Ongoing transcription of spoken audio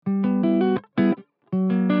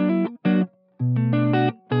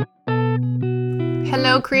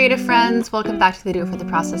Hello, creative friends. Welcome back to the Do It For The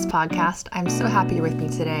Process podcast. I'm so happy you're with me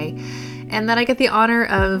today and that I get the honor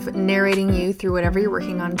of narrating you through whatever you're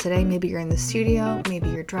working on today. Maybe you're in the studio, maybe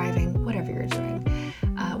you're driving, whatever you're doing.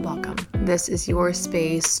 Welcome. This is your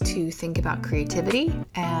space to think about creativity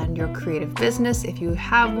and your creative business. If you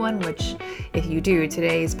have one, which if you do,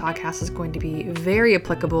 today's podcast is going to be very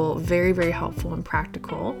applicable, very, very helpful and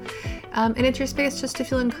practical. And it's your space just to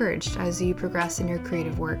feel encouraged as you progress in your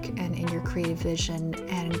creative work and in your creative vision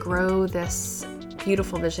and grow this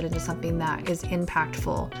beautiful vision into something that is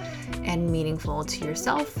impactful and meaningful to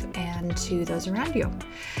yourself and to those around you.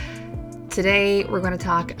 Today, we're going to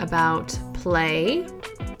talk about play,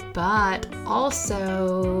 but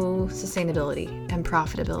also sustainability and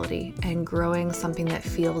profitability and growing something that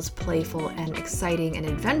feels playful and exciting and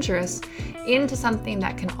adventurous into something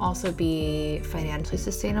that can also be financially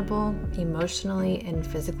sustainable, emotionally and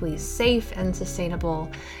physically safe and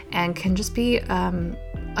sustainable, and can just be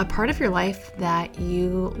a part of your life that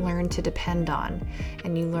you learn to depend on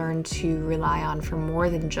and you learn to rely on for more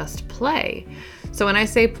than just play. So when I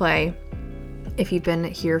say play, if you've been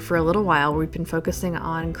here for a little while, we've been focusing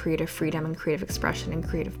on creative freedom and creative expression and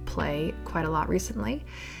creative play quite a lot recently.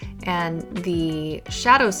 And the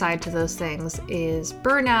shadow side to those things is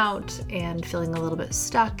burnout and feeling a little bit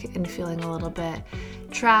stuck and feeling a little bit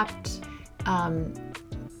trapped.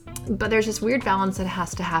 But there's this weird balance that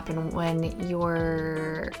has to happen when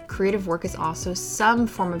your creative work is also some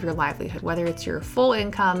form of your livelihood, whether it's your full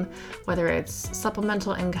income, whether it's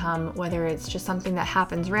supplemental income, whether it's just something that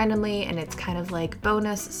happens randomly and it's kind of like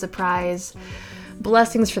bonus, surprise,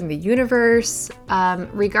 blessings from the universe.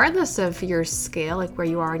 Regardless of your scale, like where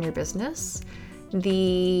you are in your business,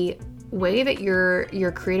 the way that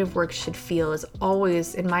your creative work should feel is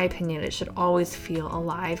always, in my opinion, it should always feel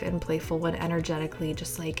alive and playful and energetically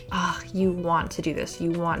just like, you want to do this,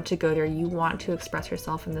 you want to go there, you want to express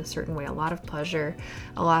yourself in this certain way. A lot of pleasure,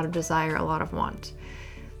 a lot of desire, a lot of want.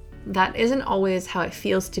 That isn't always how it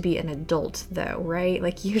feels to be an adult though, right?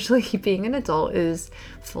 Like usually being an adult is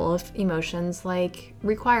full of emotions like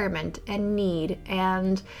requirement and need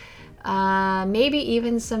and maybe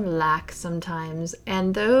even some lack sometimes.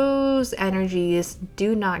 And those energies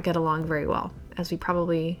do not get along very well, as we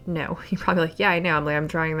probably know. You're probably like, yeah, I know. I'm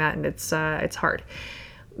trying that and it's hard.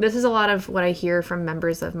 This is a lot of what I hear from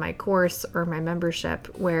members of my course or my membership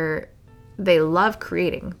where they love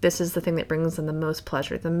creating. This is the thing that brings them the most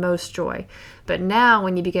pleasure, the most joy. But now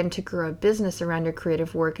when you begin to grow a business around your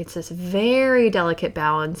creative work, it's this very delicate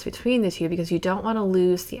balance between the two because you don't want to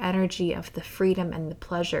lose the energy of the freedom and the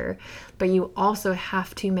pleasure, but you also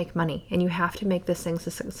have to make money and you have to make this thing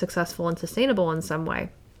successful and sustainable in some way.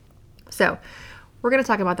 So we're going to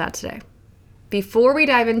talk about that today. Before we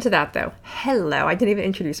dive into that though, hello, I didn't even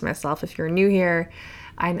introduce myself. If you're new here,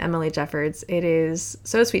 I'm Emily Jeffords. It is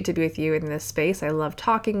so sweet to be with you in this space. I love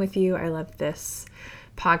talking with you. I love this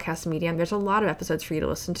podcast medium. There's a lot of episodes for you to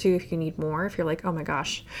listen to if you need more. If you're like, oh my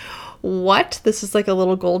gosh, what? This is like a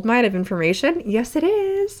little gold mine of information. Yes, it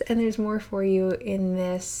is. And there's more for you in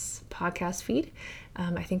this podcast feed.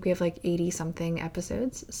 I think we have like 80 something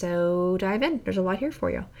episodes. So dive in. There's a lot here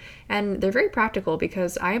for you. And they're very practical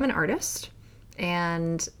because I am an artist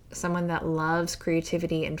and someone that loves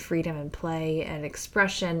creativity and freedom and play and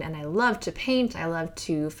expression. And I love to paint. I love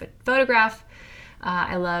to photograph.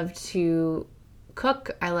 I love to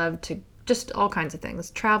cook. I love to just all kinds of things,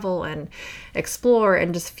 travel and explore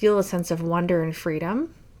and just feel a sense of wonder and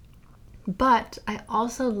freedom. But I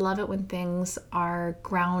also love it when things are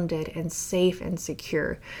grounded and safe and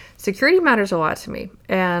secure. Security matters a lot to me.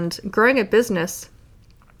 And growing a business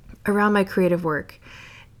around my creative work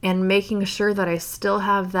and making sure that I still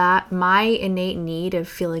have that, my innate need of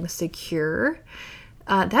feeling secure,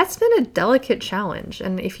 that's been a delicate challenge.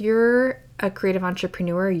 And if you're a creative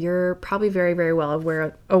entrepreneur, you're probably very, very well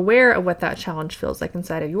aware of what that challenge feels like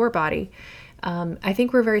inside of your body. I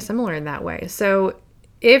think we're very similar in that way. So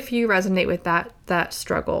if you resonate with that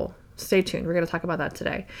struggle, stay tuned. We're going to talk about that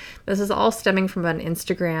today. This is all stemming from an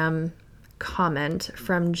Instagram comment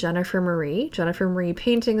from Jennifer Marie. Jennifer Marie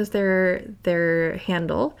Painting is their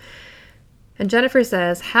handle. And Jennifer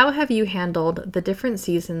says, how have you handled the different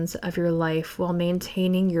seasons of your life while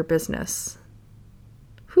maintaining your business?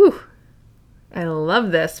 Whew. I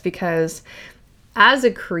love this because as a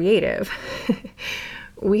creative,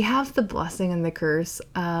 we have the blessing and the curse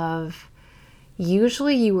of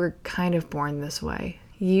usually you were kind of born this way.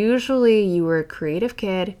 Usually you were a creative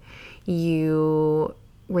kid. You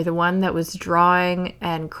were the one that was drawing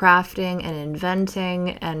and crafting and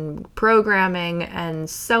inventing and programming and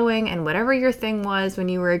sewing and whatever your thing was when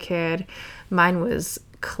you were a kid. Mine was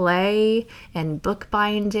clay and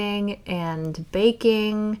bookbinding and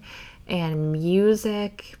baking and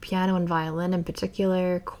music, piano and violin in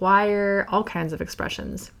particular, choir, all kinds of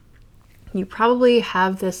expressions. You probably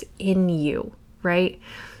have this in you, right?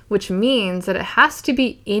 Which means that it has to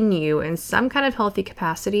be in you in some kind of healthy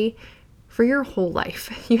capacity for your whole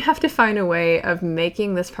life. You have to find a way of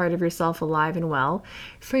making this part of yourself alive and well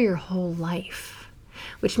for your whole life,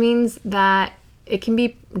 which means that it can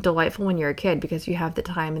be delightful when you're a kid because you have the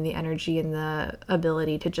time and the energy and the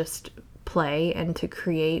ability to just play and to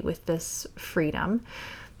create with this freedom.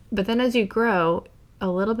 But then as you grow, a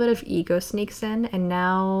little bit of ego sneaks in, and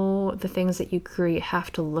now the things that you create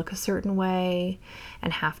have to look a certain way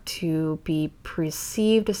and have to be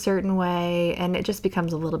perceived a certain way, and it just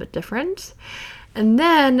becomes a little bit different. And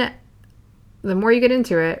then the more you get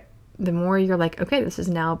into it, the more you're like, okay, this is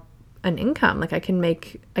now an income. Like I can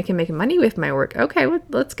make money with my work. Okay,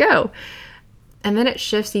 let's go. And then it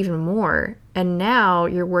shifts even more. And now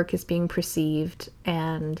your work is being perceived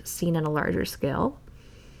and seen on a larger scale.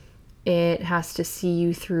 It has to see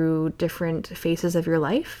you through different phases of your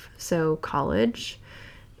life. So college,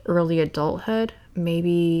 early adulthood, maybe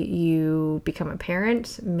you become a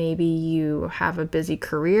parent, maybe you have a busy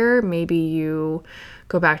career, maybe you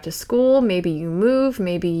go back to school, maybe you move,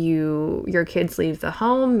 maybe your kids leave the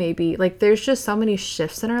home, maybe like there's just so many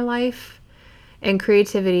shifts in our life. And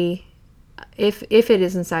creativity, if it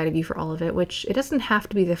is inside of you for all of it, which it doesn't have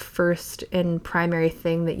to be the first and primary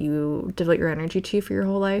thing that you devote your energy to for your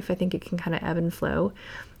whole life. I think it can kind of ebb and flow.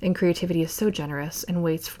 And creativity is so generous and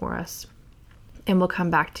waits for us and will come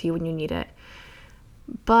back to you when you need it.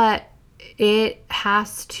 But it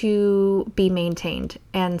has to be maintained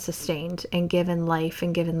and sustained and given life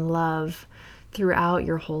and given love throughout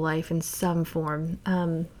your whole life in some form.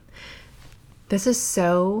 This is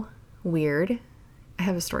so weird. I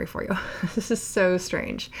have a story for you. This is so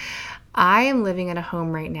strange. I am living in a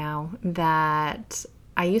home right now that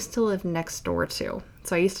I used to live next door to.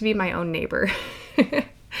 So I used to be my own neighbor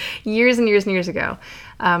years and years and years ago,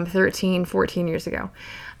 13, 14 years ago.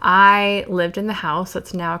 I lived in the house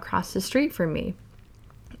that's now across the street from me.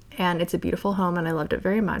 And it's a beautiful home and I loved it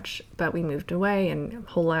very much, but we moved away and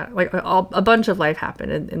a bunch of life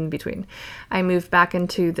happened in between. I moved back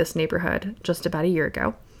into this neighborhood just about a year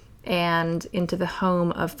ago, and into the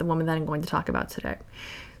home of the woman that I'm going to talk about today.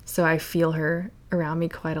 So I feel her around me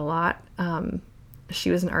quite a lot.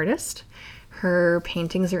 She was an artist. Her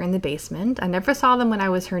paintings are in the basement. I never saw them when I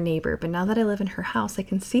was her neighbor, but now that I live in her house, I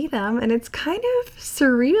can see them, and it's kind of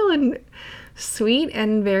surreal and sweet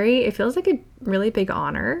and it feels like a really big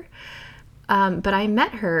honor. But I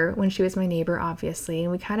met her when she was my neighbor, obviously,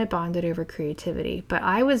 and we kind of bonded over creativity, but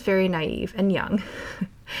I was very naive and young.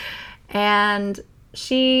 And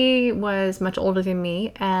she was much older than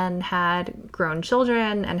me and had grown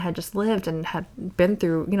children and had just lived and had been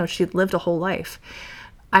through, she'd lived a whole life.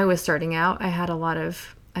 I was starting out. I had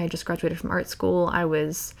just graduated from art school. I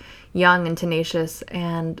was young and tenacious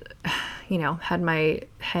and, had my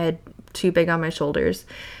head too big on my shoulders.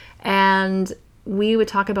 And we would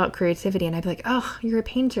talk about creativity and I'd be like, oh, you're a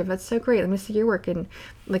painter. That's so great. Let me see your work. And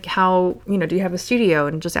like how, do you have a studio?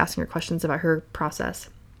 And just asking her questions about her process.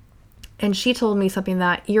 And she told me something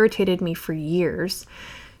that irritated me for years.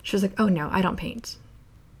 She was like, oh, no, I don't paint.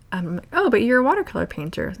 I'm like, oh, but you're a watercolor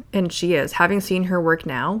painter. And she is. Having seen her work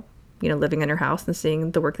now, living in her house and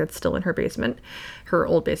seeing the work that's still in her basement, her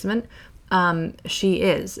old basement, she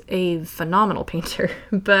is a phenomenal painter.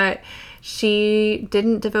 But she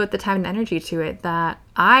didn't devote the time and energy to it that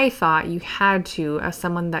I thought you had to as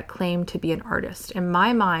someone that claimed to be an artist. In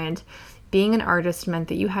my mind, being an artist meant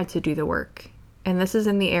that you had to do the work. And this is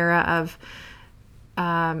in the era of,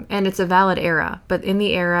 and it's a valid era, but in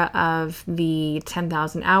the era of the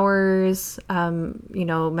 10,000 hours,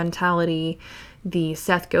 mentality, the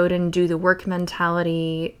Seth Godin do the work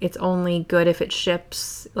mentality, it's only good if it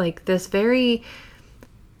ships, like this very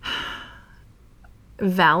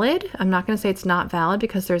valid. I'm not going to say it's not valid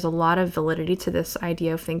because there's a lot of validity to this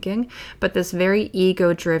idea of thinking, but this very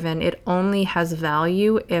ego-driven, it only has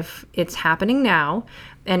value if it's happening now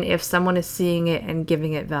and if someone is seeing it and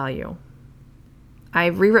giving it value.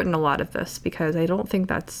 I've rewritten a lot of this because I don't think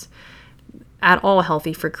that's at all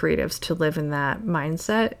healthy for creatives to live in that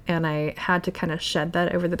mindset, and I had to kind of shed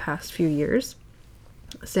that over the past few years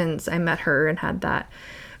since I met her and had that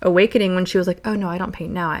awakening when she was like, oh no, I don't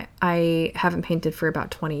paint now. I haven't painted for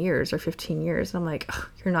about 20 years or 15 years. And I'm like, oh,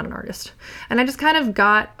 you're not an artist. And I just kind of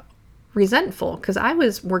got resentful because I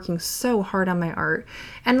was working so hard on my art.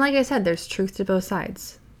 And like I said, there's truth to both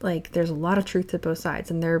sides. Like there's a lot of truth to both sides,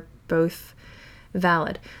 and they're both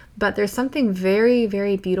valid. But there's something very,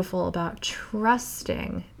 very beautiful about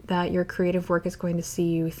trusting that your creative work is going to see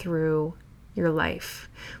you through your life,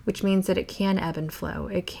 which means that it can ebb and flow.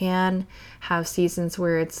 It can have seasons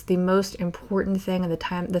where it's the most important thing and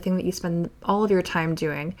the thing that you spend all of your time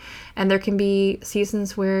doing. And there can be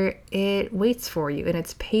seasons where it waits for you and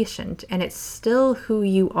it's patient and it's still who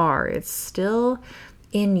you are. It's still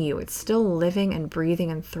in you. It's still living and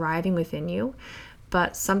breathing and thriving within you.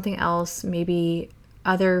 But something else, maybe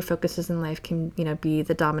other focuses in life can, be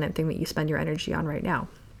the dominant thing that you spend your energy on right now.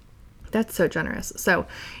 That's so generous. So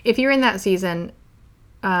if you're in that season,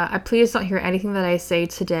 please don't hear anything that I say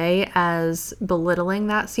today as belittling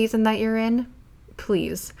that season that you're in.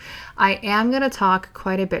 Please. I am going to talk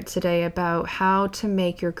quite a bit today about how to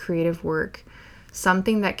make your creative work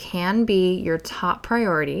something that can be your top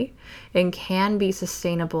priority and can be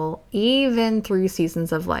sustainable even through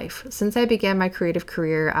seasons of life. Since I began my creative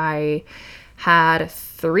career, I had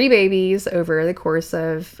 3 babies over the course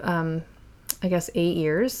of,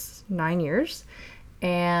 9 years,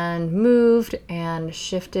 and moved and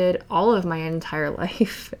shifted all of my entire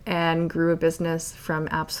life and grew a business from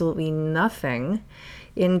absolutely nothing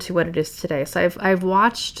into what it is today. So I've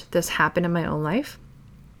watched this happen in my own life.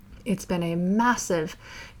 It's been a massive,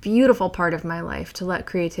 beautiful part of my life to let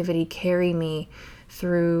creativity carry me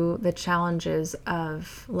through the challenges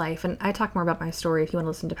of life. And I talk more about my story if you want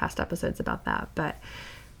to listen to past episodes about that. But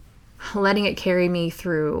letting it carry me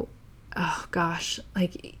through,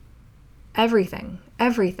 everything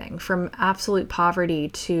from absolute poverty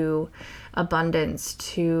to abundance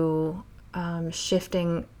to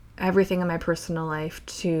shifting everything in my personal life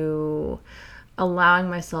to allowing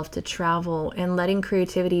myself to travel and letting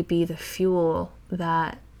creativity be the fuel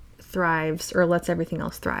that thrives or lets everything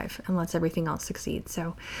else thrive and lets everything else succeed.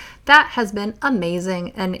 So that has been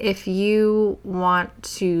amazing. And if you want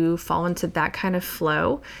to fall into that kind of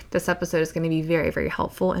flow, this episode is going to be very, very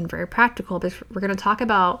helpful and very practical, because we're going to talk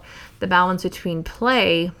about the balance between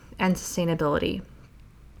play and sustainability.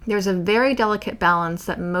 There's a very delicate balance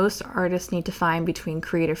that most artists need to find between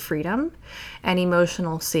creative freedom and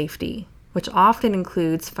emotional safety, which often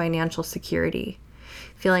includes financial security.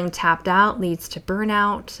 Feeling tapped out leads to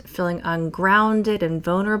burnout. Feeling ungrounded and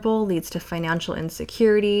vulnerable leads to financial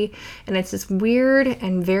insecurity. And it's this weird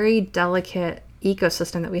and very delicate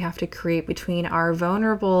ecosystem that we have to create between our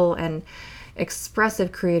vulnerable and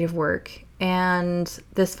expressive creative work and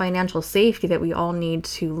this financial safety that we all need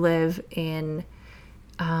to live in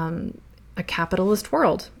a capitalist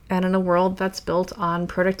world and in a world that's built on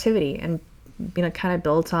productivity and kind of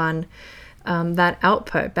built on that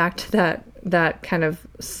output. Back to that kind of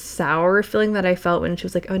sour feeling that I felt when she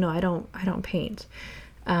was like, "Oh no, I don't paint."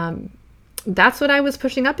 That's what I was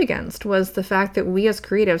pushing up against, was the fact that we as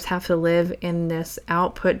creatives have to live in this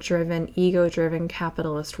output-driven, ego-driven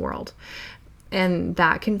capitalist world. And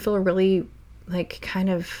that can feel really kind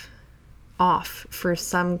of off for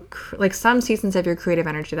some seasons of your creative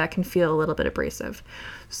energy. That can feel a little bit abrasive.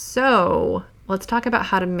 So let's talk about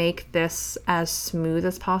how to make this as smooth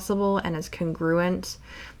as possible and as congruent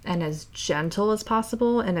and as gentle as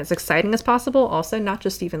possible and as exciting as possible. Also, not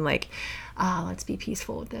just even let's be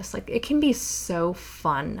peaceful with this. It can be so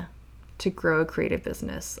fun to grow a creative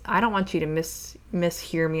business. I don't want you to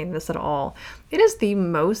mishear me in this at all. It is the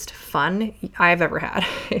most fun I've ever had.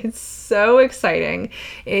 It's so exciting.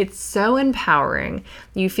 It's so empowering.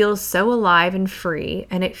 You feel so alive and free.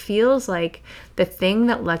 And it feels like the thing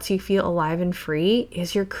that lets you feel alive and free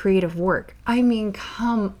is your creative work. I mean,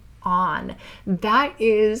 come on. That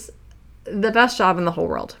is the best job in the whole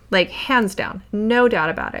world. Hands down. No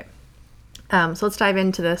doubt about it. So let's dive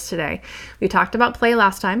into this today. We talked about play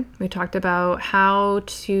last time. We talked about how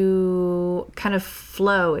to kind of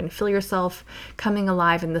flow and feel yourself coming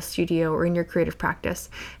alive in the studio or in your creative practice.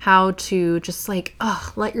 How to just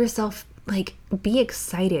let yourself be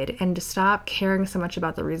excited and to stop caring so much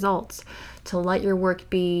about the results. To let your work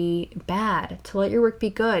be bad. To let your work be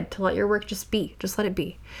good. To let your work just be. Just let it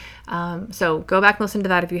be. So go back and listen to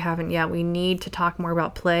that if you haven't yet. We need to talk more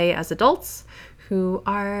about play as adults who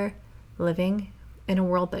are living in a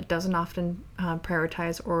world that doesn't often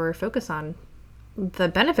prioritize or focus on the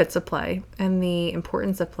benefits of play and the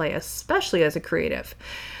importance of play, especially as a creative.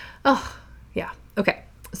 Oh, yeah. Okay.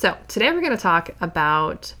 So today we're going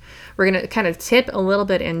to kind of tip a little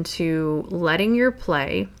bit into letting your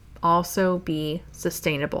play also be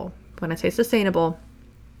sustainable. When I say sustainable,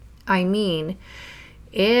 I mean,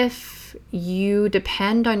 if you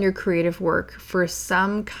depend on your creative work for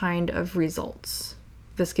some kind of results.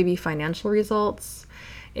 This could be financial results.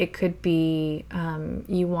 It could be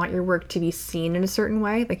you want your work to be seen in a certain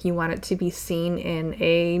way, you want it to be seen in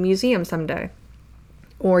a museum someday.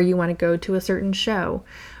 or you want to go to a certain show,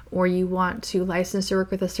 or you want to license or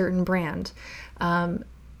work with a certain brand.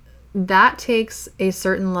 That takes a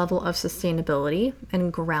certain level of sustainability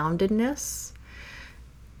and groundedness.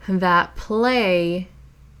 That play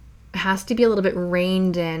has to be a little bit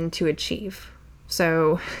reined in to achieve.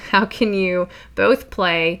 So how can you both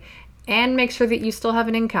play and make sure that you still have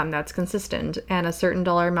an income that's consistent and a certain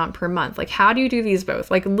dollar amount per month? Like, how do you do these both?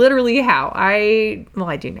 Like, literally how? I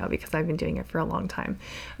do know, because I've been doing it for a long time,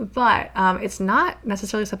 but it's not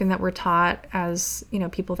necessarily something that we're taught as,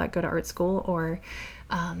 people that go to art school, or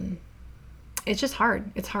it's just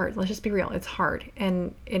hard. It's hard. Let's just be real. It's hard.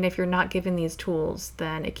 And if you're not given these tools,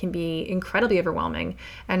 then it can be incredibly overwhelming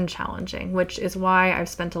and challenging, which is why I've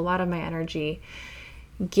spent a lot of my energy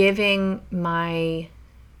giving my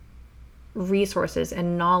resources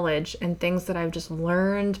and knowledge and things that I've just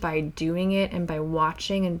learned by doing it and by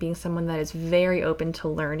watching and being someone that is very open to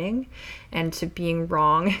learning and to being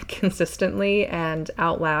wrong consistently and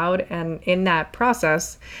out loud. And in that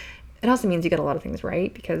process, it also means you get a lot of things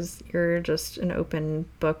right, because you're just an open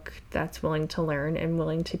book that's willing to learn and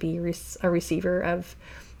willing to be a receiver of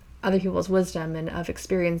other people's wisdom and of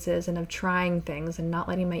experiences and of trying things and not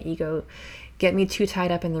letting my ego get me too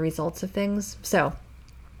tied up in the results of things. So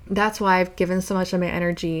that's why I've given so much of my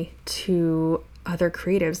energy to other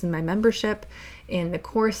creatives in my membership, in the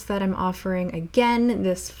course that I'm offering again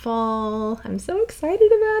this fall. I'm so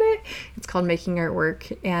excited about it. It's called Making Art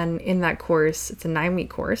Work. And in that course, it's a 9-week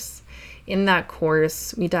course. In that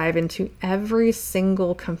course, we dive into every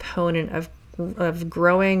single component of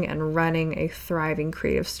growing and running a thriving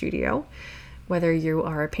creative studio, whether you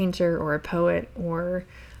are a painter or a poet or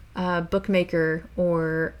a bookmaker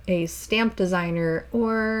or a stamp designer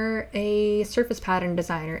or a surface pattern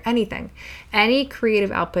designer, anything, any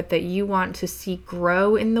creative output that you want to see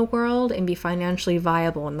grow in the world and be financially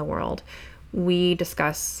viable in the world. We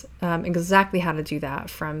discuss exactly how to do that,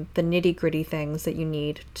 from the nitty-gritty things that you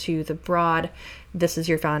need to the broad, this is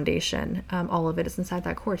your foundation. All of it is inside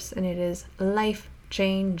that course, and it is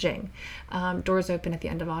life-changing. Doors open at the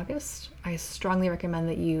end of August. I strongly recommend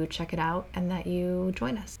that you check it out and that you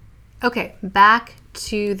join us. Okay, back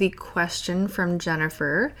to the question from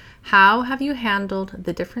Jennifer. How have you handled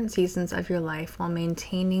the different seasons of your life while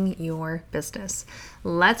maintaining your business?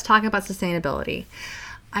 Let's talk about sustainability.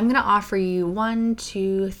 I'm going to offer you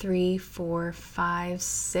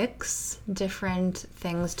 6 different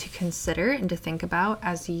things to consider and to think about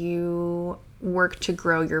as you work to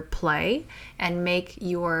grow your play and make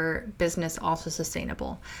your business also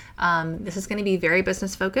sustainable. This is going to be very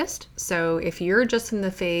business focused. So if you're just in the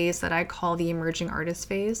phase that I call the emerging artist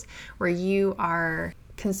phase, where you are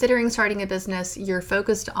considering starting a business, you're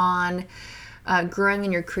focused on growing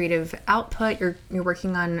in your creative output, you're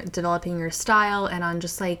working on developing your style and on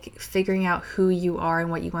just like figuring out who you are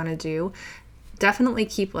and what you want to do, definitely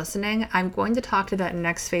keep listening. I'm going to talk to that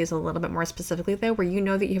next phase a little bit more specifically, though, where you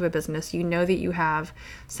know that you have a business, you know that you have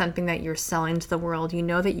something that you're selling to the world, you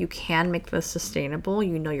know that you can make this sustainable,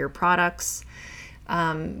 you know your products,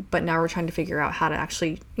 but now we're trying to figure out how to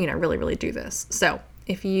actually, really, really do this. So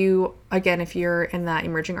if you're in that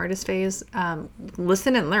emerging artist phase,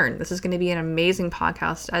 listen and learn. This is going to be an amazing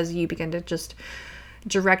podcast as you begin to just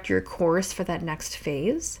direct your course for that next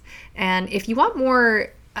phase. And if you want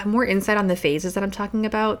more insight on the phases that I'm talking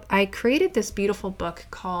about, I created this beautiful book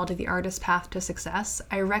called The Artist Path to Success.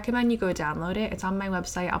 I recommend you go download it. It's on my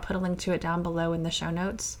website. I'll put a link to it down below in the show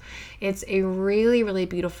notes. It's a really, really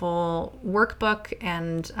beautiful workbook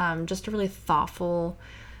and just a really thoughtful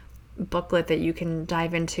booklet that you can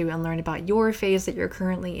dive into and learn about your phase that you're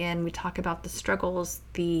currently in. We talk about the struggles,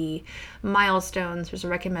 the milestones. There's a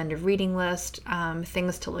recommended reading list,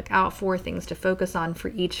 things to look out for, things to focus on for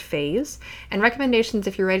each phase, and recommendations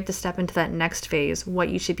if you're ready to step into that next phase, what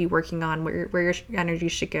you should be working on, where your energy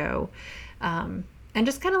should go, and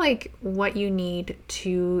just kind of like what you need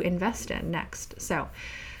to invest in next. So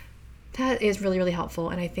that is really, really helpful,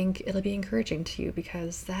 and I think it'll be encouraging to you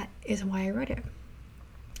because that is why I wrote it.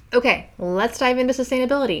 Okay, let's dive into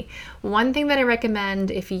sustainability. One thing that I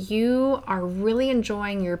recommend, if you are really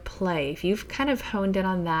enjoying your play, if you've kind of honed in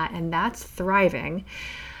on that and that's thriving,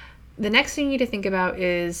 the next thing you need to think about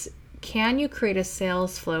is, can you create a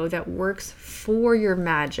sales flow that works for your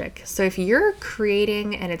magic? So if you're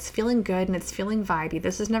creating and it's feeling good and it's feeling vibey,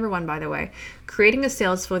 this is number one, by the way, creating a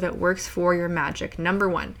sales flow that works for your magic, number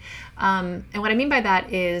one. And what I mean by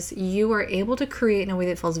that is you are able to create in a way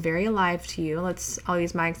that feels very alive to you. I'll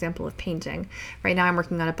use my example of painting. Right now I'm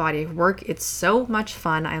working on a body of work. It's so much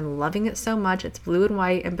fun. I'm loving it so much. It's blue and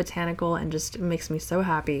white and botanical and just makes me so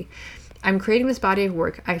happy. I'm creating this body of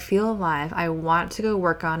work. I feel alive. I want to go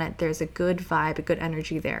work on it. There's a good vibe, a good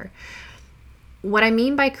energy there. What I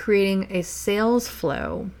mean by creating a sales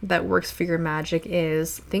flow that works for your magic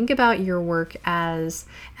is think about your work as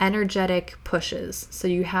energetic pushes. So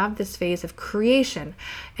you have this phase of creation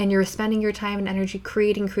and you're spending your time and energy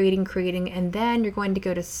creating, and then you're going to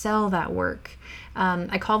go to sell that work.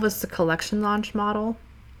 I call this the collection launch model.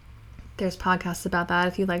 There's podcasts about that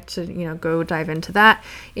if you'd like to, go dive into that.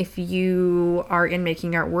 If you are in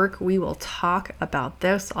making artwork, we will talk about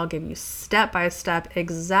this. I'll give you step-by-step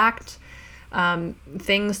exact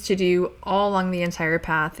things to do all along the entire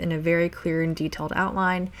path in a very clear and detailed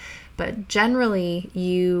outline. But generally,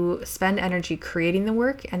 you spend energy creating the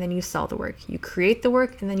work and then you sell the work. You create the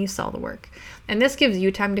work and then you sell the work. And this gives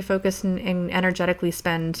you time to focus and energetically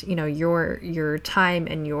spend, your time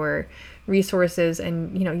and your resources.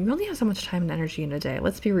 And, you only have so much time and energy in a day.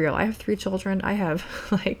 Let's be real. I have 3 children. I have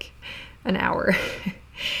like an hour.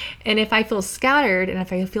 And if I feel scattered and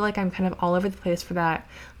if I feel like I'm kind of all over the place for that,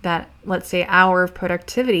 let's say, hour of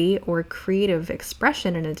productivity or creative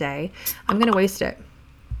expression in a day, I'm going to waste it.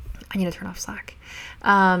 I need to turn off Slack.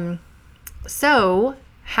 So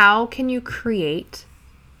how can you create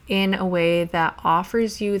in a way that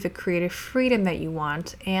offers you the creative freedom that you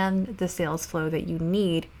want and the sales flow that you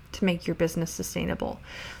need to make your business sustainable?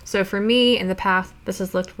 So for me, in the past, this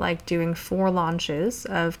has looked like doing 4 launches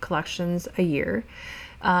of collections a year,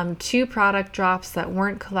 2 product drops that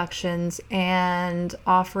weren't collections, and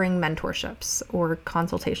offering mentorships or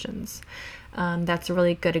consultations. That's a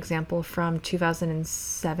really good example from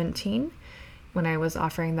 2017 when I was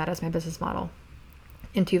offering that as my business model.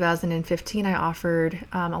 In 2015, I offered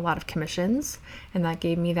a lot of commissions, and that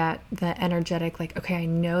gave me the energetic, like, okay, I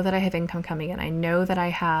know that I have income coming in. I know that I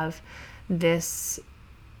have this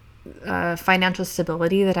financial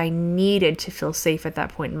stability that I needed to feel safe at that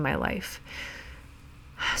point in my life.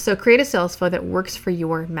 So create a sales flow that works for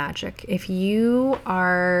your magic. If you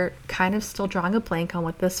are kind of still drawing a blank on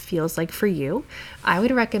what this feels like for you, I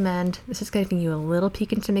would recommend, this is giving you a little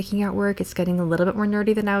peek into making artwork. It's getting a little bit more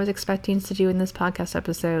nerdy than I was expecting to do in this podcast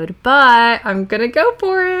episode, but I'm going to go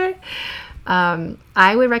for it.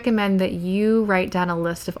 I would recommend that you write down a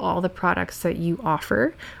list of all the products that you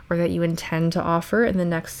offer or that you intend to offer in the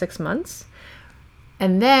next 6 months.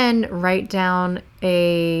 And then write down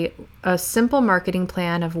a simple marketing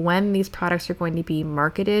plan of when these products are going to be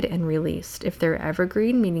marketed and released. If they're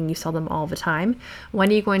evergreen, meaning you sell them all the time, when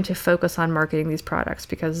are you going to focus on marketing these products?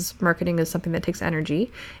 Because marketing is something that takes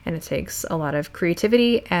energy and it takes a lot of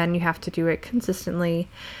creativity and you have to do it consistently.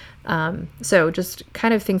 So just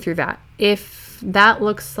kind of think through that. If that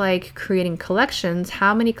looks like creating collections,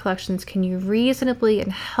 how many collections can you reasonably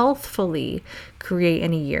and healthfully create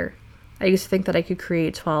in a year? I used to think that I could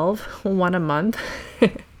create 12, 1 a month.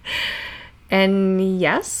 And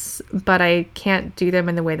yes, but I can't do them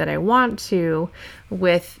in the way that I want to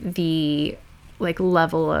with the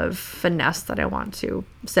level of finesse that I want to.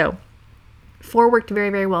 So 4 worked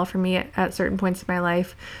very, very well for me at certain points in my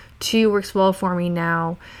life. 2 works well for me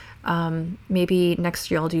now. Maybe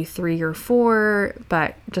next year I'll do 3 or 4,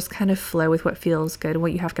 but just kind of flow with what feels good,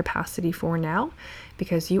 what you have capacity for now,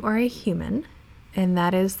 because you are a human. And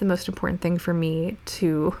that is the most important thing for me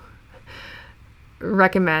to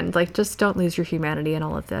recommend. Just don't lose your humanity in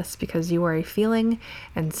all of this, because you are a feeling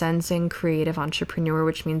and sensing creative entrepreneur,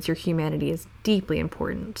 which means your humanity is deeply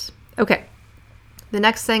important. Okay. The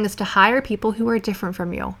next thing is to hire people who are different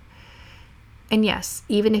from you. And yes,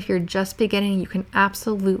 even if you're just beginning, you can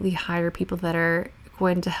absolutely hire people that are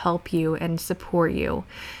going to help you and support you.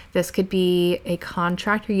 This could be a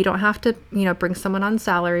contractor. You don't have to, bring someone on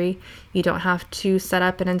salary. You don't have to set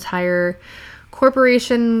up an entire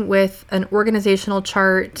corporation with an organizational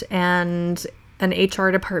chart and an HR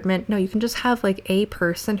department. No, you can just have a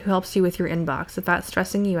person who helps you with your inbox. If that's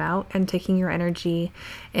stressing you out and taking your energy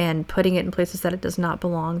and putting it in places that it does not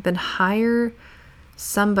belong, then hire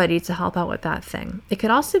somebody to help out with that thing. It could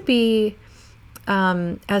also be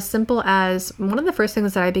as simple as one of the first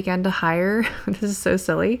things that I began to hire, this is so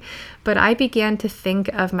silly, but I began to think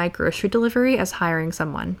of my grocery delivery as hiring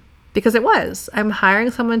someone, because I'm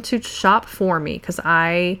hiring someone to shop for me, because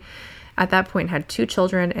I, at that point, had 2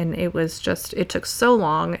 children and it took so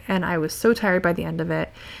long and I was so tired by the end of it.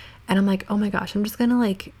 And I'm like, oh my gosh, I'm just going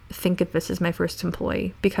to think of this as my first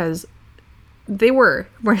employee, because they were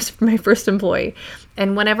my first employee.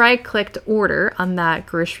 And whenever I clicked order on that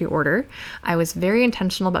grocery order, I was very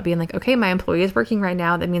intentional about being okay, my employee is working right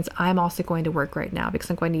now. That means I'm also going to work right now, because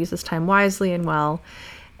I'm going to use this time wisely and well.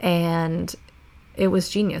 And it was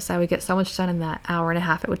genius. I would get so much done in that hour and a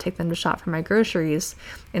half it would take them to shop for my groceries,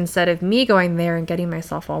 instead of me going there and getting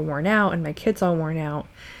myself all worn out and my kids all worn out.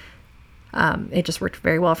 It just worked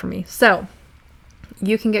very well for me. So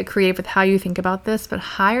you can get creative with how you think about this, but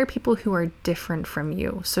hire people who are different from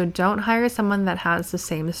you. So don't hire someone that has the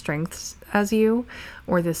same strengths as you,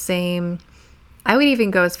 or the same, I would even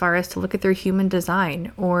go as far as to look at their human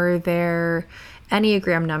design or their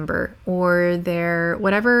Enneagram number or their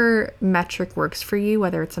whatever metric works for you,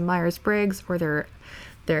 whether it's a Myers-Briggs or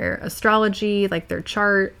their astrology, like their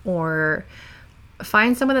chart, or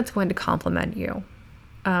find someone that's going to complement you,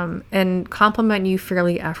 and complement you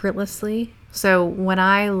fairly effortlessly. So when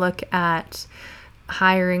I look at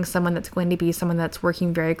hiring someone that's going to be someone that's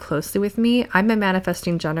working very closely with me, I'm a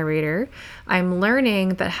manifesting generator. I'm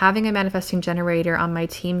learning that having a manifesting generator on my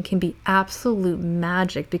team can be absolute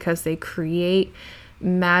magic, because they create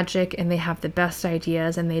magic and they have the best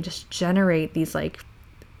ideas and they just generate these like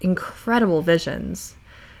incredible visions.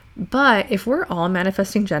 But if we're all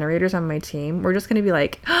manifesting generators on my team, we're just going to be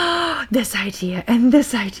like, oh, this idea, and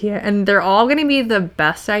they're all going to be the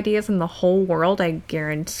best ideas in the whole world, I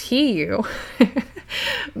guarantee you.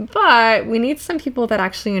 But we need some people that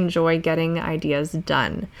actually enjoy getting ideas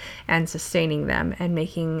done and sustaining them and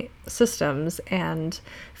making systems and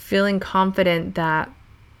feeling confident that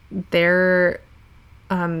they're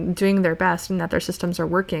doing their best and that their systems are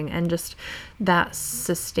working. And just that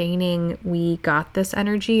sustaining, we got this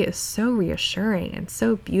energy is so reassuring and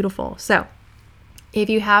so beautiful. So if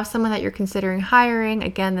you have someone that you're considering hiring,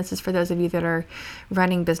 again, this is for those of you that are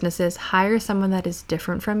running businesses, hire someone that is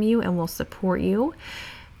different from you and will support you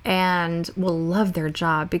and will love their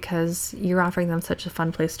job, because you're offering them such a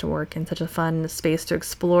fun place to work and such a fun space to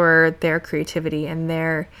explore their creativity and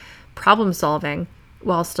their problem solving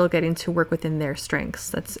while still getting to work within their strengths.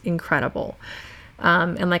 That's incredible.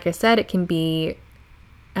 And like I said, it can be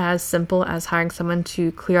as simple as hiring someone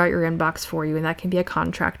to clear out your inbox for you, and that can be a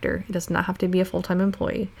contractor. It does not have to be a full-time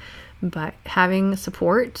employee, but having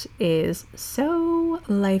support is so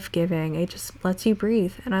life-giving. It just lets you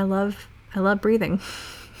breathe, and I love breathing.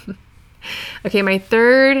 Okay, my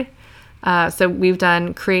third, so we've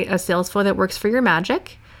done create a sales flow that works for your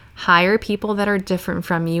magic, hire people that are different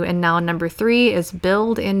from you, and now number 3 is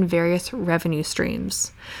build in various revenue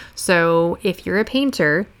streams. So if you're a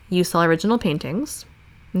painter, you sell original paintings.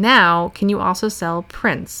 Now, can you also sell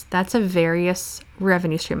prints? That's a various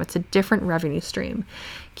revenue stream. It's a different revenue stream.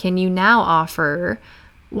 Can you now offer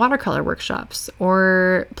watercolor workshops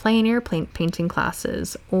or plein air painting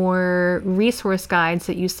classes or resource guides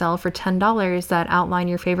that you sell for $10 that outline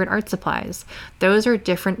your favorite art supplies? Those are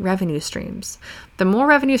different revenue streams. The more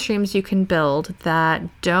revenue streams you can build that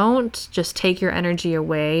don't just take your energy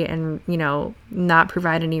away and, not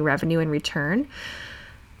provide any revenue in return,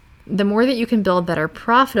 the more that you can build that are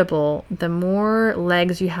profitable, the more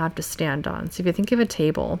legs you have to stand on. So if you think of a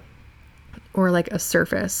table or like a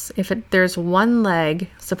surface, there's one leg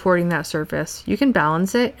supporting that surface, you can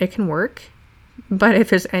balance it, it can work. But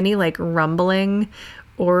if there's any like rumbling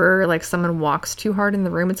or like someone walks too hard in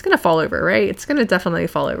the room, it's going to fall over, right? It's going to definitely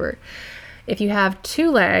fall over. If you have 2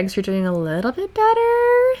 legs, you're doing a little bit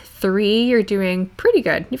better. 3, you're doing pretty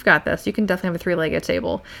good. You've got this. You can definitely have a 3-legged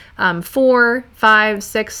table. 4, 5,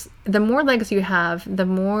 6, the more legs you have, the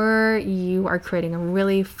more you are creating a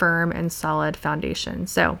really firm and solid foundation.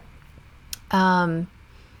 So I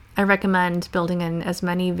recommend building in as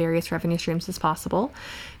many various revenue streams as possible,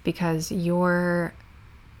 because your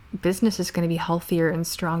business is going to be healthier and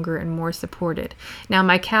stronger and more supported. Now,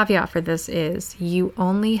 my caveat for this is you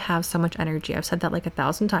only have so much energy. I've said that like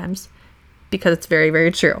 1,000 times because it's very,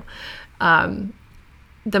 very true.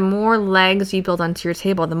 The more legs you build onto your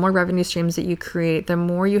table, the more revenue streams that you create, the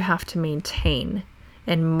more you have to maintain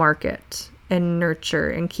and market and nurture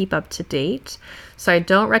and keep up to date. So I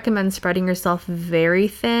don't recommend spreading yourself very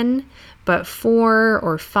thin, but 4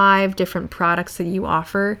 or 5 different products that you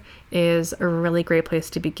offer is a really great place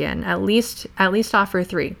to begin. At least offer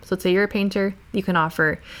 3. So let's say you're a painter, you can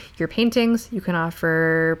offer your paintings, you can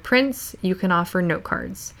offer prints, you can offer note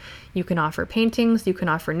cards. You can offer paintings, you can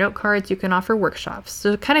offer note cards, you can offer workshops.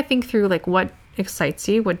 So kind of think through like what excites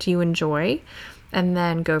you, what do you enjoy, and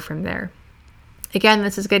then go from there. Again,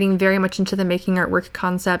 this is getting very much into the making art work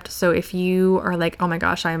concept. So if you are like, oh my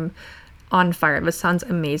gosh, I'm on fire, this sounds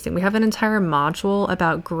amazing. We have an entire module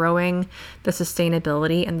about growing the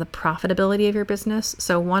sustainability and the profitability of your business.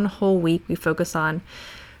 So one whole week we focus on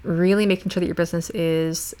really making sure that your business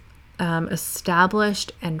is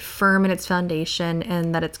established and firm in its foundation,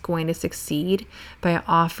 and that it's going to succeed by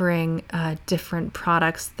offering different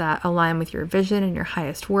products that align with your vision and your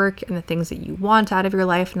highest work and the things that you want out of your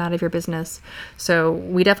life and out of your business. So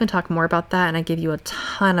we definitely talk more about that, and I give you a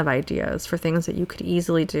ton of ideas for things that you could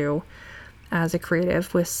easily do as a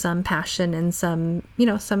creative with some passion and some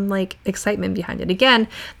like excitement behind it. Again,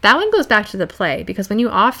 that one goes back to the play, because when you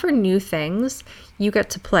offer new things, you get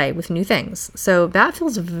to play with new things. So that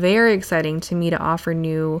feels very exciting to me, to offer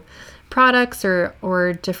new products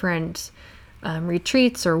or different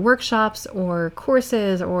retreats or workshops or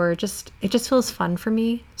courses, or it just feels fun for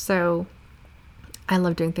me. So I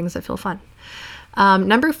love doing things that feel fun.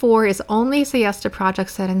 Number 4 is only say yes to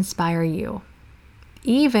projects that inspire you,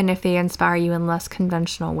 even if they inspire you in less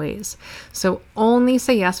conventional ways. So only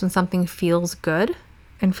say yes when something feels good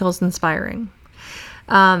and feels inspiring.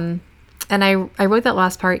 And I wrote that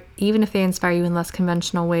last part, even if they inspire you in less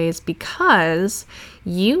conventional ways, because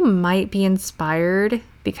you might be inspired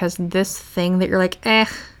because this thing that you're like,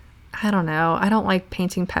 I don't know, I don't like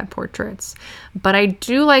painting pet portraits, but I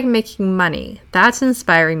do like making money. That's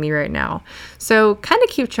inspiring me right now. So kind of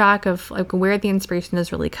keep track of like where the inspiration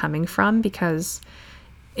is really coming from, because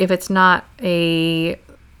if it's not a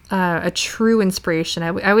true inspiration,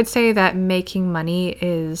 I would say that making money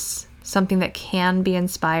is something that can be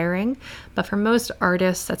inspiring, but for most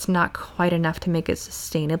artists, that's not quite enough to make it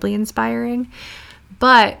sustainably inspiring.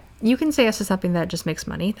 But you can say yes to something that just makes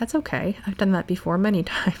money. That's okay. I've done that before many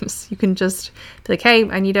times. You can just be like, hey,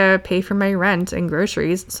 I need to pay for my rent and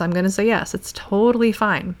groceries, so I'm going to say yes. It's totally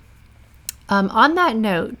fine. On that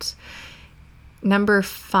note, number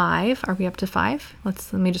 5, are we up to 5?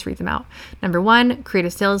 Let me just read them out. Number 1, create a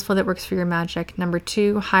sales flow that works for your magic. Number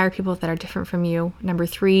 2, hire people that are different from you. Number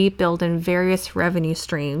 3, build in various revenue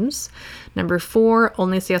streams. Number 4,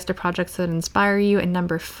 only say yes to projects that inspire you. And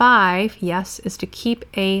number 5, yes, is to keep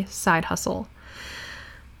a side hustle.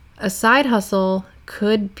 A side hustle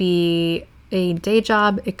could be a day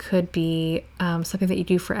job. It could be something that you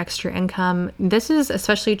do for extra income. This is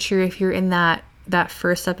especially true if you're in that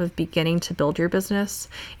first step of beginning to build your business.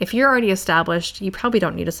 If you're already established, you probably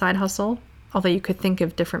don't need a side hustle, although you could think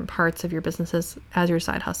of different parts of your businesses as your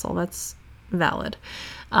side hustle. That's valid.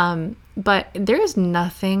 But there is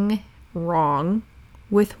nothing wrong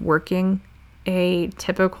with working a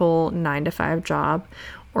typical 9-to-5 job,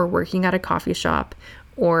 or working at a coffee shop,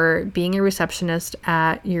 or being a receptionist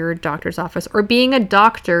at your doctor's office, or being a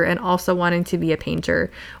doctor and also wanting to be a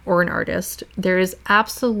painter or an artist. There is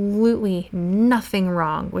absolutely nothing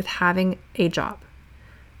wrong with having a job.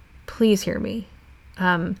 Please hear me.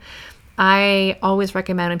 I always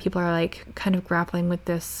recommend when people are like kind of grappling with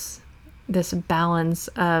this balance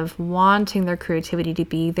of wanting their creativity to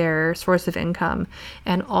be their source of income,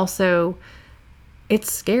 and also it's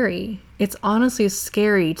scary. It's honestly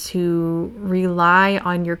scary to rely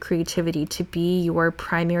on your creativity to be your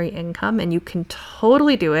primary income, and you can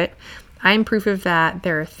totally do it. I'm proof of that.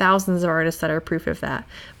 There are thousands of artists that are proof of that,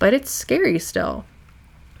 but it's scary still.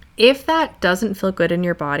 If that doesn't feel good in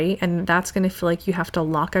your body, and that's going to feel like you have to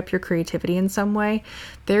lock up your creativity in some way,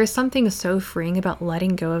 there is something so freeing about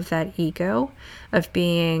letting go of that ego of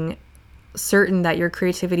being certain that your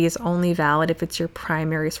creativity is only valid if it's your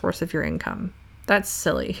primary source of your income. That's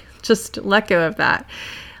silly. Just let go of that.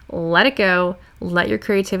 Let it go. Let your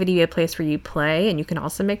creativity be a place where you play, and you can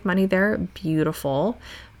also make money there. Beautiful.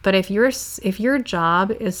 But if your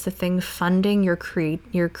job is the thing funding your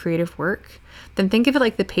creative work, then think of it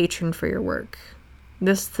like the patron for your work.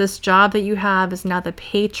 This job that you have is now the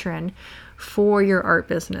patron for your art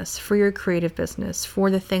business, for your creative business, for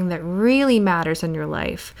the thing that really matters in your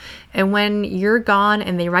life. And when you're gone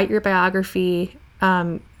and they write your biography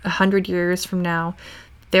 100 years from now,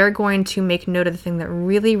 they're going to make note of the thing that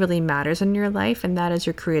really, really matters in your life, and that is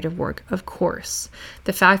your creative work, of course.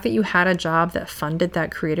 The fact that you had a job that funded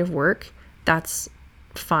that creative work, that's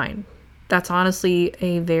fine. That's honestly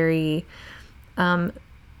a very,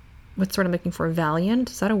 what's sort of looking for, valiant,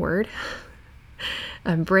 is that a word?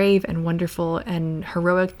 A brave and wonderful and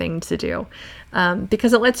heroic thing to do,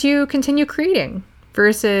 because it lets you continue creating.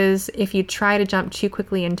 Versus if you try to jump too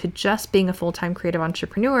quickly into just being a full-time creative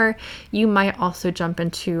entrepreneur, you might also jump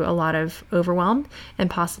into a lot of overwhelm and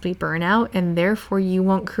possibly burnout, and therefore you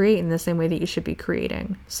won't create in the same way that you should be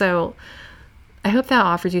creating. So I hope that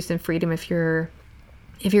offers you some freedom if you're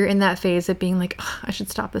in that phase of being like, I should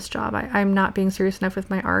stop this job. I'm not being serious enough with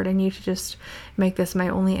my art. I need to just make this my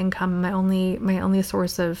only income, my only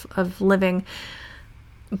source of living.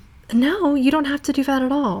 No, you don't have to do that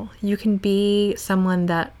at all. You can be someone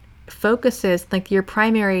that focuses, like your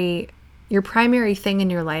primary Your primary thing in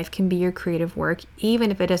your life can be your creative work,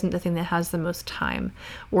 even if it isn't the thing that has the most time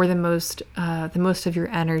or the most of your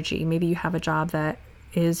energy. Maybe you have a job that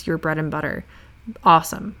is your bread and butter.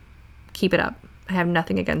 Awesome. Keep it up. I have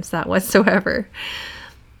nothing against that whatsoever.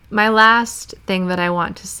 My last thing that I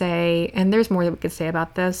want to say, and there's more that we could say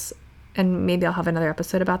about this, and maybe I'll have another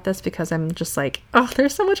episode about this because I'm just like, oh,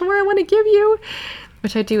 there's so much more I want to give you,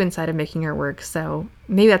 which I do inside of Making Art Work. So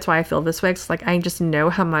maybe that's why I feel this way. It's like I just know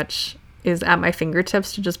how much is at my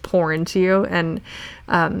fingertips to just pour into you. And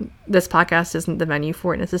this podcast isn't the venue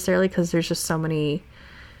for it necessarily because there's just so many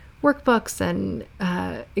workbooks and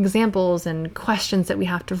examples and questions that we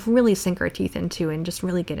have to really sink our teeth into and just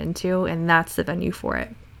really get into. And that's the venue for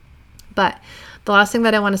it. But the last thing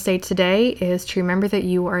that I want to say today is to remember that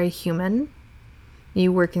you are a human.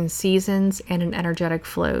 You work in seasons and in energetic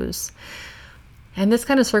flows. And this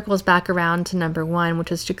kind of circles back around to number one,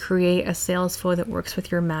 which is to create a sales flow that works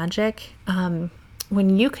with your magic.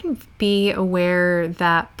 When you can be aware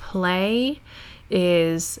that play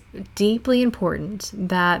is deeply important,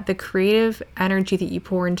 that the creative energy that you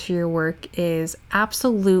pour into your work is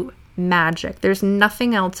absolute magic. There's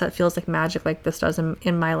nothing else that feels like magic like this does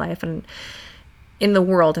in my life and in the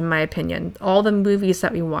world, in my opinion. All the movies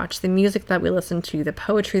that we watch, the music that we listen to, the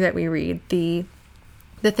poetry that we read, the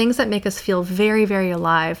things that make us feel very, very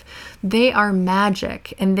alive, they are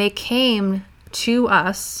magic. And they came to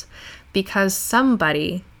us because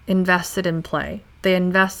somebody invested in play. They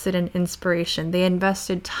invested in inspiration. They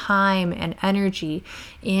invested time and energy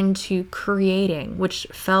into creating, which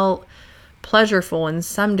felt pleasurable in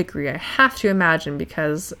some degree. I have to imagine,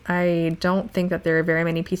 because I don't think that there are very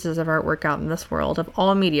many pieces of artwork out in this world of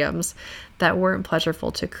all mediums that weren't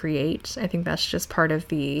pleasurable to create. I think that's just part of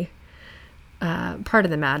the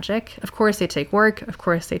magic. Of course, they take work. Of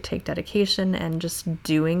course, they take dedication and just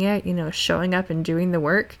doing it, showing up and doing the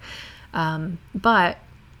work. But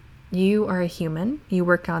you are a human. You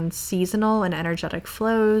work on seasonal and energetic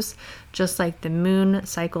flows, just like the moon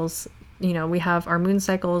cycles. We have our moon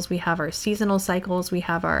cycles, we have our seasonal cycles, we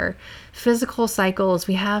have our physical cycles.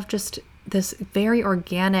 We have just this very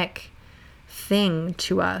organic thing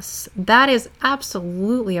to us. That is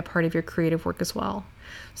absolutely a part of your creative work as well.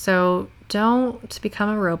 So don't become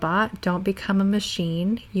a robot. Don't become a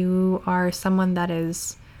machine. You are someone that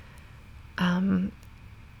is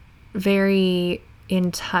very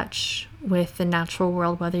in touch with the natural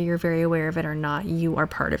world, whether you're very aware of it or not. You are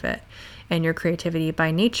part of it. And your creativity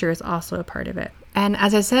by nature is also a part of it. And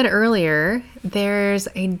as I said earlier, there's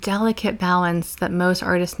a delicate balance that most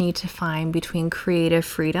artists need to find between creative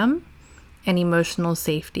freedom and emotional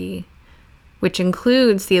safety, which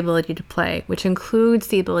includes the ability to play, which includes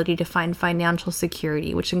the ability to find financial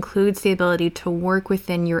security, which includes the ability to work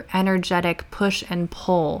within your energetic push and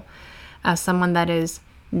pull as someone that is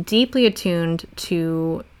deeply attuned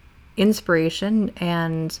to inspiration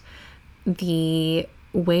and the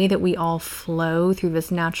way that we all flow through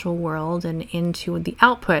this natural world and into the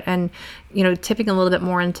output, and tipping a little bit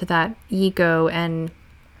more into that ego and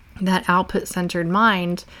that output centered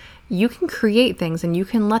mind. You can create things and you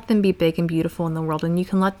can let them be big and beautiful in the world, and you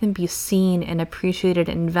can let them be seen and appreciated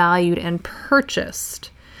and valued and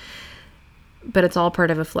purchased. But it's all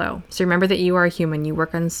part of a flow. So remember that you are a human. You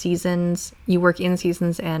work on seasons, you work in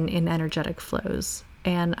seasons and in energetic flows.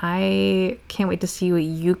 And I can't wait to see what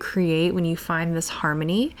you create when you find this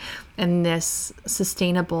harmony and this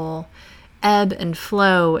sustainable ebb and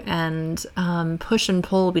flow and push and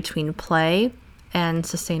pull between play and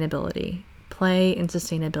sustainability. Play and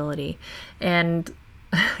sustainability. And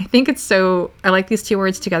I think I like these two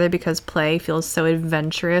words together because play feels so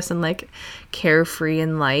adventurous and like carefree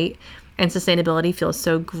and light. And sustainability feels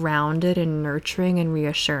so grounded and nurturing and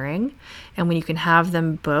reassuring. And when you can have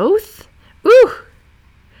them both,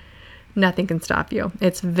 nothing can stop you.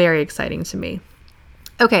 It's very exciting to me.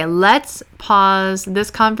 Okay, let's pause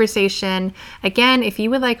this conversation. Again, if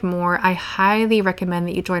you would like more, I highly recommend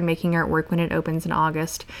that you join Making Art Work when it opens in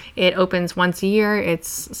August. It opens once a year.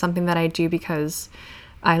 It's something that I do because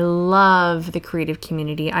I love the creative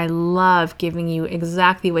community. I love giving you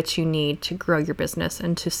exactly what you need to grow your business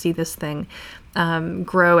and to see this thing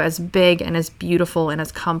grow as big and as beautiful and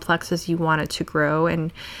as complex as you want it to grow,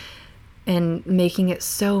 and making it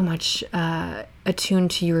so much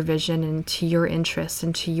attuned to your vision and to your interests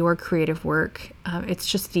and to your creative work. It's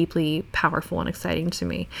just deeply powerful and exciting to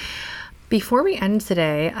me. Before we end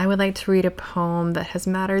today, I would like to read a poem that has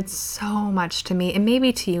mattered so much to me, and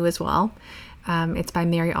maybe to you as well. It's by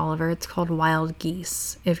Mary Oliver. It's called Wild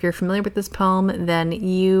Geese. If you're familiar with this poem, then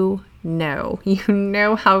you know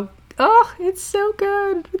how, it's so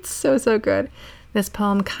good. It's so, so good. This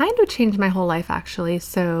poem kind of changed my whole life, actually,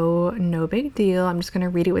 so no big deal. I'm just going to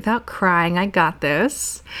read it without crying. I got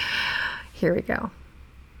this. Here we go.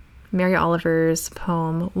 Mary Oliver's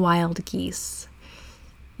poem, Wild Geese.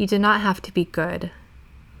 You did not have to be good.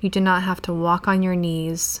 You did not have to walk on your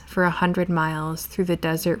knees for 100 miles through the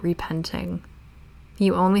desert repenting.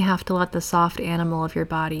 You only have to let the soft animal of your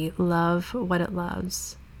body love what it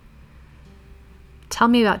loves. Tell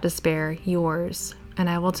me about despair, yours, and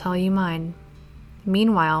I will tell you mine.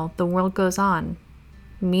 Meanwhile, the world goes on.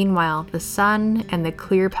 Meanwhile, the sun and the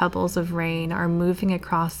clear pebbles of rain are moving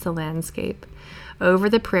across the landscape, over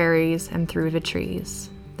the prairies and through the trees,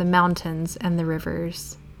 the mountains and the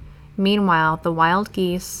rivers. Meanwhile, the wild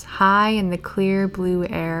geese, high in the clear blue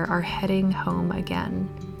air, are heading home again.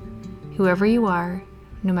 Whoever you are,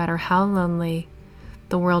 no matter how lonely,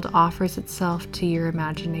 the world offers itself to your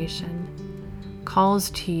imagination. Calls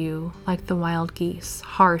to you like the wild geese,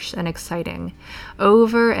 harsh and exciting,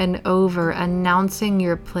 over and over announcing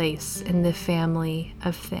your place in the family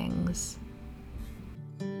of things.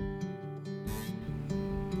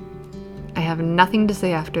 I have nothing to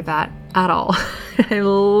say after that at all. I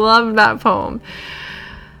love that poem.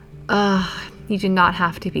 You do not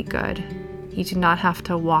have to be good. You do not have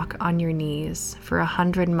to walk on your knees for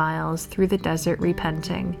 100 miles through the desert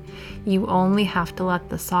repenting. You only have to let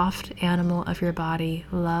the soft animal of your body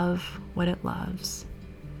love what it loves.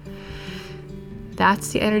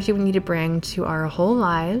 That's the energy we need to bring to our whole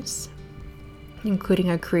lives, including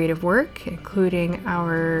our creative work, including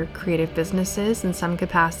our creative businesses in some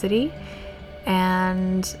capacity.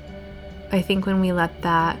 And I think when we let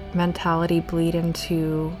that mentality bleed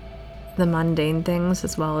into the mundane things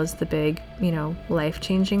as well as the big,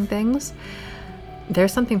 life-changing things,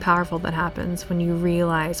 there's something powerful that happens when you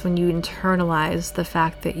realize, when you internalize the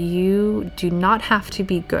fact that you do not have to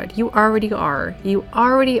be good. You already are. You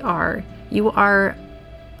already are. You are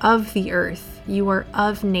of the earth. You are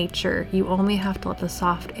of nature. You only have to let the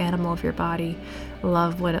soft animal of your body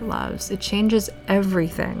love what it loves. It changes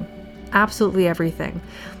everything. Absolutely everything.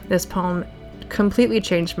 This poem completely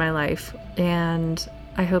changed my life, and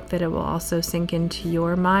I hope that it will also sink into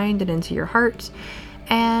your mind and into your heart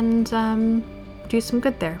and do some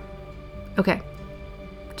good there. Okay,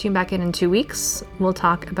 tune back in 2 weeks. We'll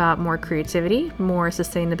talk about more creativity, more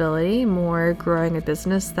sustainability, more growing a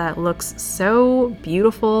business that looks so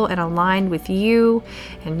beautiful and aligned with you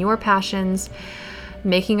and your passions.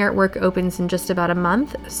 Making Artwork opens in just about a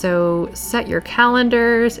month, so set your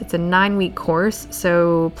calendars. It's a 9-week course,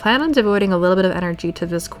 so plan on devoting a little bit of energy to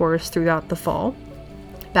this course throughout the fall.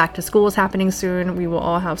 Back to school is happening soon. We will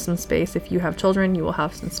all have some space. If you have children, you will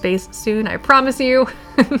have some space soon. I promise you.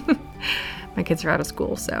 My kids are out of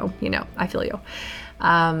school, so, I feel you.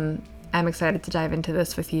 I'm excited to dive into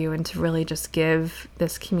this with you and to really just give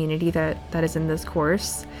this community that is in this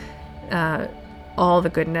course all the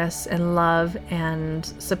goodness and love and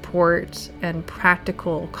support and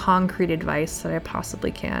practical, concrete advice that I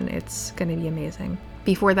possibly can. It's going to be amazing.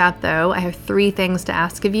 Before that, though, I have 3 things to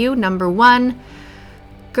ask of you. Number 1,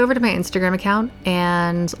 go over to my Instagram account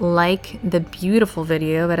and like the beautiful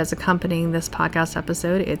video that is accompanying this podcast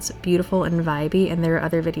episode. It's beautiful and vibey, and there are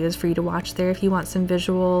other videos for you to watch there if you want some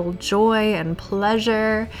visual joy and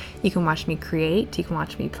pleasure. You can watch me create. You can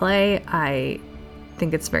watch me play. I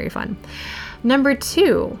think it's very fun. Number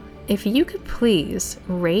 2, if you could please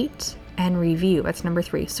rate and review. That's number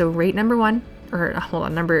 3. So rate number 1, or hold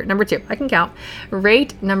on, number 2. I can count.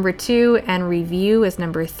 Rate number 2 and review is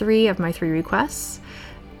number 3 of my 3 requests.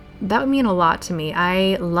 That would mean a lot to me.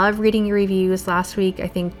 I love reading your reviews. Last week, I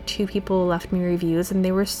think 2 people left me reviews and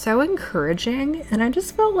they were so encouraging. And I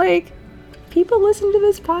just felt like people listen to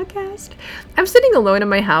this podcast. I'm sitting alone in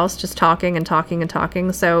my house just talking and talking and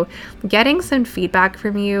talking. So getting some feedback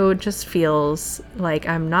from you just feels like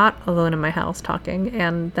I'm not alone in my house talking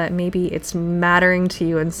and that maybe it's mattering to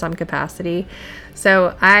you in some capacity.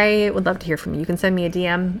 So I would love to hear from you. You can send me a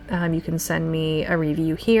DM. You can send me a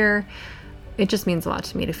review here. It just means a lot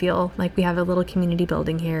to me to feel like we have a little community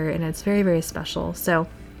building here, and it's very, very special. So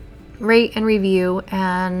rate and review,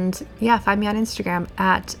 and find me on Instagram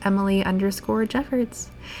at Emily_Jeffords.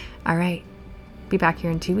 All right, be back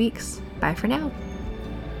here in 2 weeks. Bye for now.